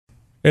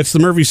It's the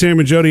Murphy, Sam,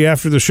 and Jody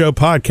After the Show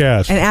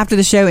podcast. And after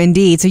the show,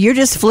 indeed. So you're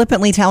just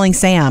flippantly telling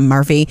Sam,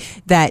 Murphy,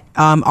 that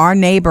our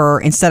neighbor,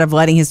 instead of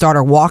letting his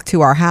daughter walk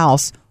to our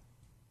house,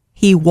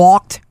 he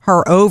walked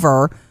her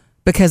over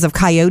because of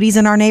coyotes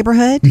in our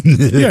neighborhood.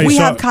 Yeah, we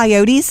have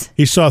coyotes.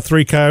 He saw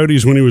 3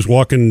 coyotes when he was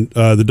walking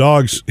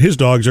his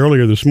dogs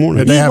earlier this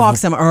morning. He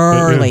walks them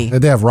early.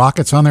 Did they have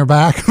rockets on their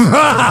back?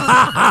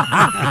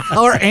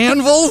 Or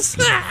anvils?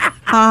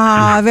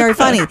 Very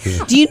funny.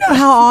 Do you know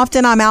how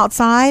often I'm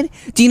outside?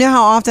 Do you know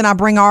how often I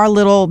bring our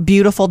little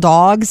beautiful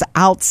dogs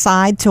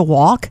outside to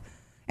walk?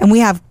 And we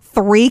have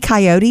 3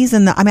 coyotes.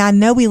 I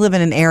know we live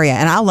in an area,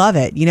 and I love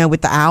it,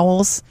 with the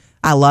owls.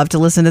 I love to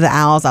listen to the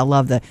owls. I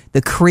love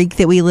the creek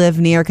that we live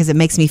near because it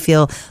makes me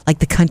feel like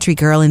the country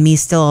girl in me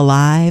is still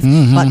alive.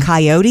 Mm-hmm. But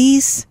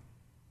coyotes,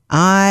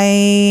 I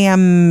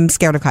am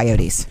scared of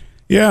coyotes.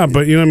 Yeah,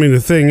 but the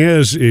thing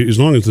is, as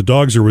long as the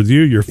dogs are with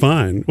you, you're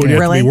fine. What you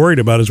have to be worried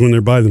about is when they're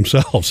by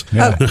themselves.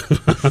 Yeah.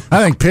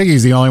 I think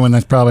Piggy's the only one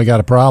that's probably got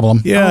a problem.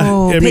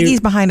 Yeah,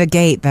 Piggy's behind a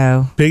gate,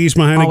 though. Piggy's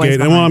behind a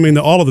gate. And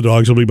all of the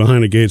dogs will be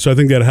behind a gate, so I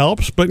think that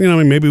helps. But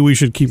maybe we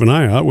should keep an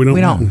eye out. We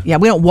don't. Yeah,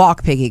 we don't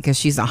walk Piggy because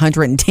she's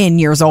 110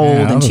 years old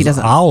and she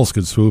doesn't. Owls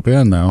could swoop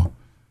in though.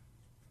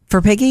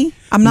 For Piggy?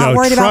 I'm not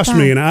worried about that. Trust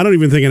me, and I don't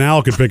even think an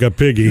owl could pick up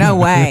Piggy. No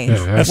way.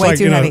 That's way like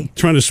too heavy.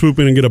 Trying to swoop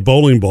in and get a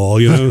bowling ball.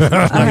 It's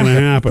not going to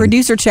happen.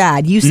 Producer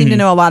Chad, you seem to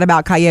know a lot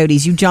about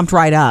coyotes. You jumped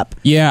right up.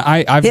 Yeah,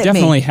 I've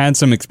definitely had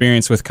some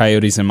experience with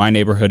coyotes in my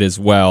neighborhood as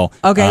well.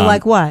 Okay,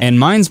 like what? And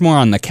mine's more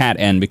on the cat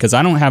end because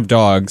I don't have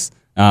dogs,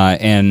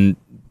 and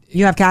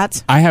you have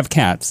cats? I have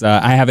cats.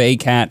 I have a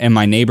cat, and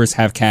my neighbors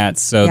have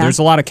cats. So there's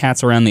a lot of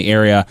cats around the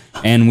area,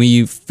 and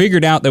we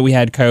figured out that we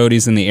had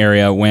coyotes in the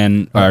area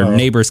when our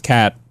neighbor's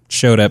cat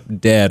showed up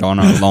dead on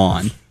our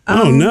lawn.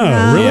 Oh,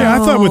 no. Really? Yeah. I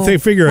thought they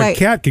figure a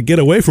cat could get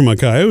away from a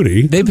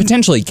coyote. They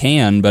potentially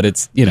can, but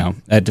it's,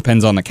 it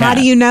depends on the cat. How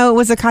do you know it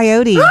was a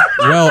coyote?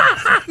 Well,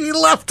 he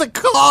left a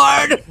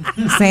card.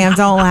 Sam,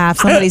 don't laugh.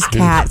 Somebody's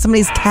pet.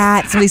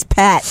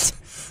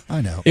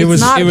 I know. It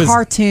was not a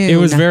cartoon. It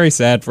was very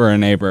sad for a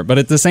neighbor, but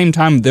at the same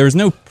time, there was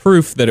no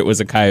proof that it was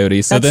a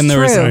coyote. So then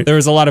there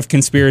was a lot of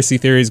conspiracy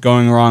theories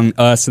going wrong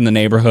us in the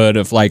neighborhood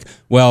of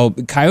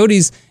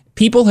coyotes.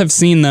 People have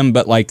seen them,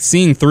 but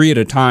seeing 3 at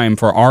a time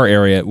for our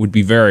area would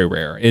be very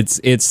rare.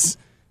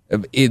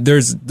 But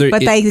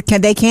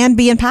they can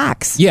be in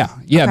packs. Yeah,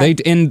 okay.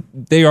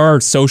 They are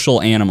social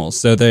animals,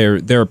 so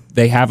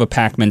they have a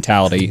pack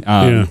mentality.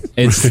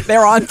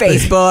 They're on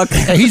Facebook.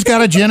 He's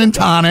got a gin and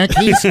tonic.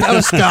 He's got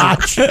a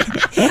scotch.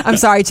 I'm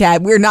sorry,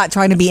 Chad. We're not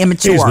trying to be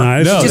immature. He's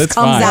nice. No, it just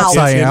comes fine. out. Yes,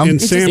 I am. And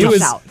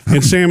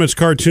Sam, it's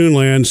cartoon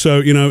land.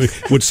 So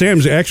what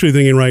Sam's actually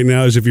thinking right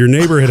now is if your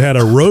neighbor had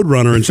a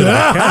roadrunner instead of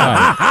a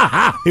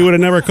cat, he would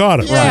have never caught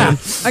it. Yeah.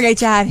 Right? Okay,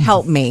 Chad,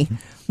 help me.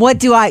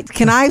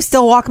 Can I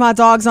still walk my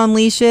dogs on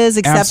leashes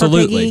except for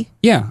Piggy?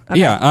 Yeah. Okay.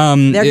 Yeah.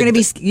 They're going to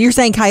be, you're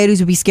saying coyotes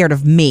would be scared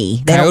of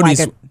me. They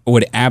coyotes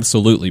would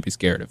absolutely be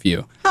scared of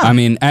you. Huh. I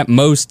mean, at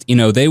most,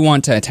 they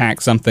want to attack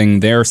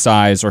something their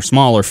size or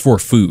smaller for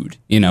food,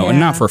 and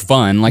not for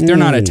fun. They're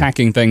not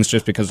attacking things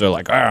just because they're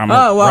like, I'm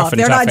a rough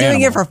and they're tough not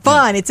doing animal. It for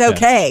fun. It's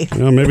okay.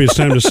 Well, maybe it's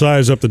time to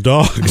size up the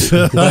dogs.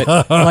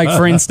 But,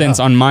 for instance,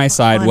 on my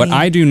side, what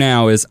I do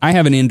now is I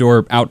have an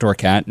indoor-outdoor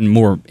cat, and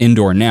more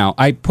indoor now.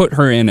 I put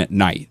her in at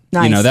night.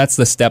 Nice. That's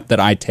the step that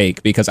I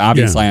take because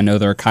obviously I know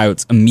there are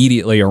coyotes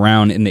immediately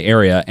around in the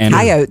area. And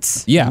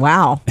coyotes? Yeah.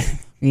 Wow.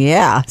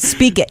 Yeah.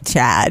 Speak it,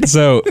 Chad.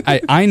 So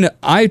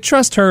I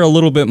trust her a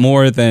little bit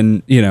more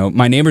than,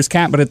 my neighbor's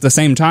cat, but at the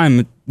same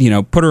time,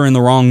 put her in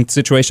the wrong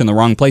situation, the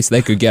wrong place,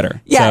 they could get her.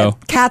 Yeah,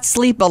 cats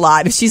sleep a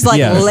lot. If she's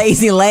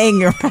lazy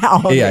laying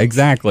around. Yeah,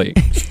 exactly.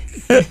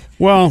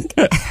 Well...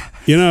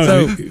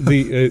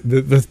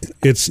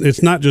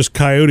 it's not just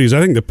coyotes.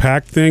 I think the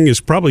pack thing is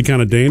probably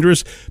kind of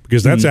dangerous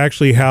because that's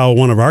actually how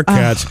one of our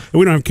cats.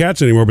 We don't have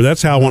cats anymore, but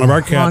that's how one of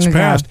our cats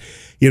passed.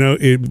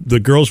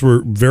 The girls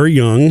were very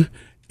young.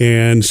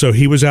 And so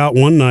he was out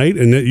one night,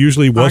 and it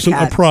usually wasn't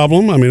a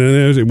problem. I mean,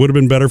 it would have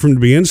been better for him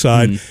to be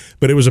inside,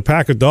 but it was a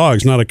pack of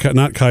dogs, not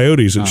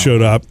coyotes that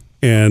showed up.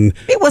 And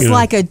it was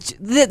like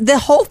the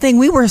whole thing.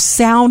 We were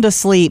sound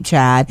asleep,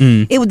 Chad.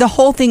 The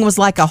whole thing was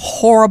like a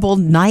horrible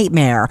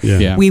nightmare.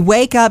 Yeah. We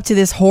wake up to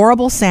this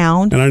horrible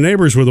sound. And our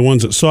neighbors were the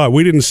ones that saw it.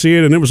 We didn't see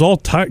it, and it was all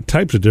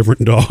types of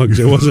different dogs.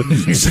 It wasn't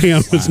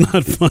Sam. It's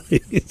not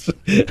funny,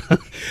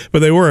 but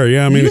they were.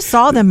 Yeah, I mean, you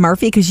saw them,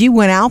 Murphy, because you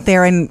went out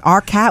there, and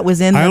our cat was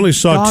in. I only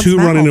saw 2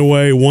 running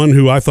away. One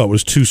who I thought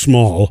was too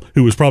small,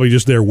 who was probably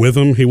just there with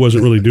them. He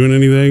wasn't really doing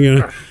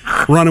anything.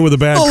 Running with a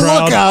bad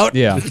crowd. Look out!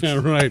 Yeah,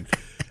 right.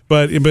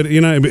 But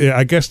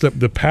I guess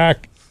the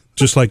pack,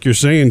 just like you're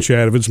saying,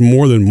 Chad, if it's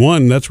more than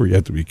one, that's where you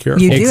have to be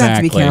careful. You do have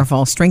to be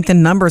careful.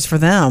 Strengthen numbers for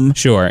them.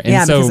 Sure.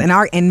 And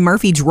because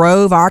Murphy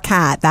drove our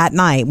cat that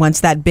night. Once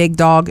that big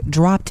dog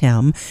dropped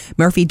him,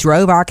 Murphy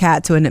drove our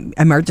cat to an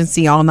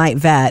emergency all-night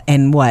vet,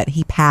 and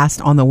he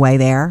passed on the way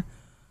there.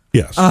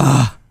 Yes.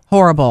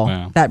 Horrible.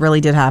 Wow. That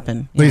really did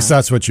happen. At least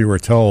that's what you were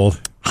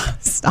told.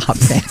 Stop,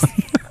 Sam.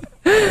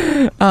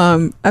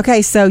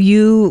 Okay, so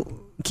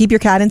keep your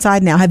cat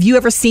inside now. Have you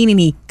ever seen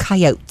any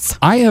coyotes?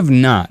 I have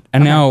not.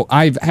 And now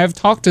I have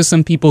talked to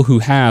some people who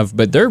have,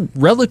 but they're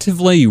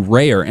relatively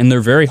rare and they're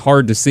very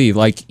hard to see.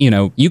 Like,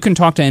 you can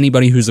talk to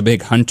anybody who's a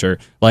big hunter.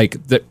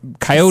 Like, the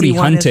coyote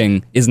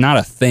hunting is not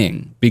a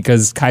thing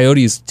because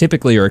coyotes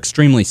typically are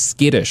extremely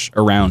skittish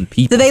around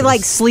people. Do they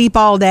like sleep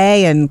all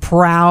day and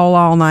prowl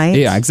all night?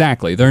 Yeah,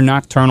 exactly. They're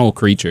nocturnal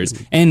creatures.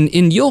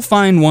 And you'll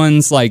find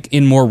ones like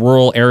in more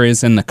rural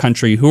areas in the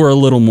country who are a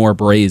little more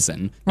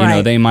brazen.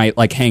 Right. They might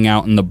like hang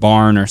out in the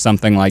barn or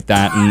something like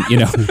that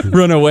and,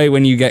 run away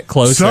when you get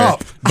closer.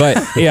 Stop. But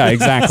yeah,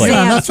 exactly.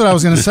 Yeah, that's what I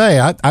was going to say.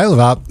 I live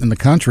out in the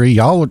country.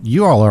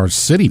 You all are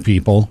city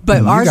people. But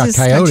and ours you got is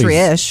coyotes.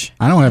 country-ish.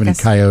 I don't have any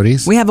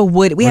coyotes. We have a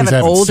wood. We At have least an I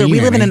haven't older. seen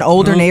We live in any. an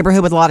older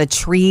neighborhood with a lot of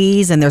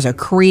trees, and there's a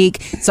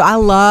creek. So I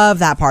love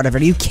that part of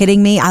it. Are you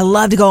kidding me? I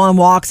love to go on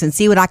walks and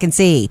see what I can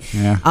see.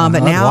 Yeah, but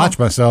I'd now watch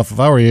myself if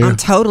I were you. I'm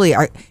totally.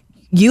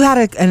 You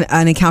had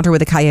an encounter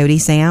with a coyote,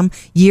 Sam,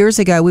 years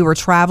ago. We were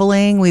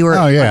traveling.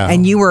 Oh, yeah.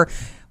 and you were.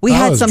 We I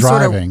had was some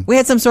driving.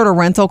 sort of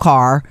rental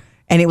car,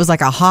 and it was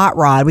like a hot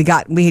rod. We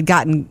had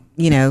gotten.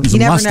 You was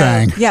never a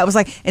Mustang. know. Yeah, it was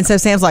like, and so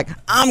Sam's like,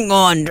 I'm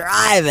going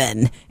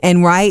driving,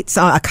 and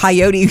so a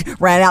coyote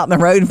ran out in the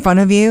road in front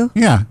of you.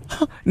 Yeah.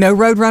 No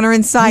road runner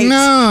in sight.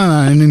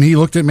 No, and then he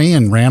looked at me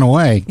and ran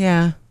away.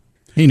 Yeah.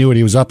 He knew what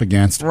he was up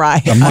against.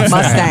 Right. A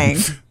Mustang.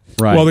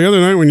 Right. Well, the other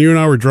night when you and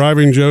I were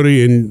driving,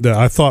 Jody, and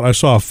I thought I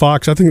saw a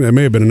fox. I think that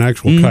may have been an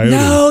actual coyote.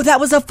 No, that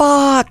was a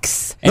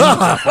fox.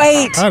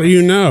 Wait. How do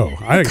you know?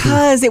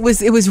 Because it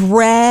was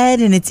red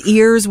and its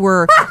ears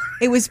were.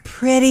 It was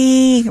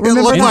pretty. It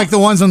looked like the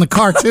ones on the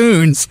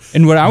cartoons.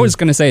 And what I was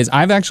going to say is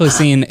I've actually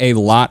seen a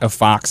lot of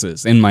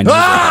foxes in my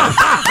neighborhood.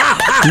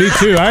 Me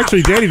too. I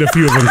actually dated a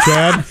few of them,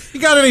 Chad.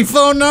 You got any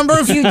phone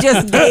numbers? You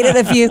just dated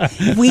a few.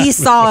 We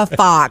saw a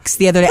fox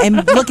the other day, and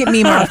look at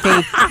me,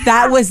 Murphy.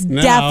 That was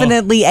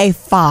definitely a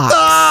fox.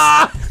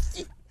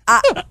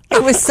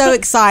 It was so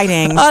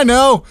exciting. I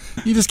know.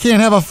 You just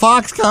can't have a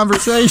fox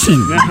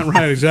conversation. Yeah,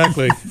 right,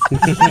 exactly.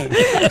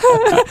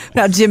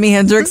 Now, Jimi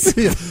Hendrix.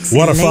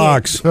 What a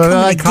fox.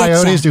 Like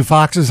coyotes, do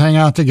foxes hang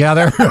out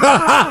together?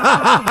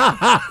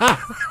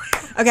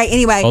 Okay,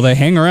 anyway. Well, they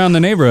hang around the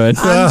neighborhood.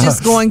 I'm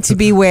just going to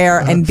beware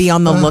and be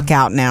on the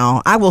lookout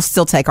now. I will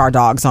still take our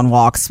dogs on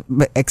walks,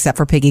 except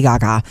for Piggy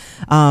Gaga,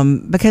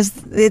 because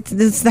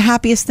it's the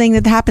happiest thing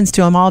that happens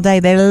to them all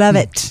day. They love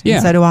it. Yeah.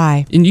 And so do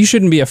I. And you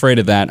shouldn't be afraid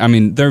of that. I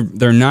mean,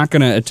 they're not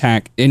going to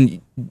attack,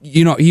 and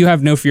you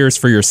have no fears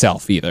for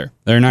yourself either.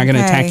 They're not going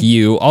to attack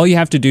you. All you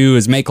have to do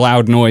is make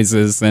loud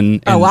noises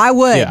and I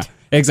would. Yeah,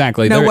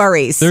 exactly. No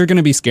worries. They're going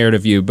to be scared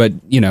of you, but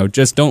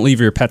just don't leave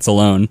your pets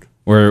alone.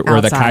 Where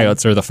the Outside.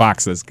 coyotes or the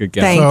foxes could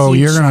get. Thank So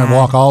you, you're going Chad. to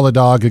walk all the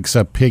dogs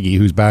except Piggy,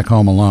 who's back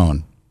home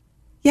alone.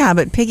 Yeah,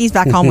 but Piggy's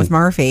back home with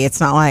Murphy. It's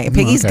not like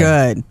Piggy's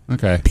good.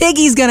 Okay.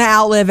 Piggy's going to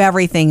outlive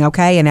everything,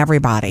 okay, and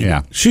everybody.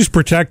 Yeah. She's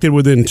protected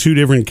within 2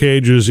 different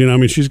cages. I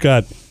mean, she's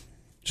got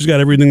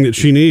everything that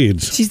she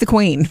needs. She's the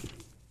queen.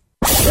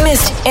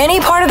 Missed any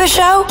part of the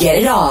show? Get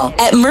it all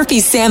at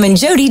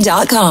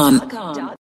murphysamandjody.com.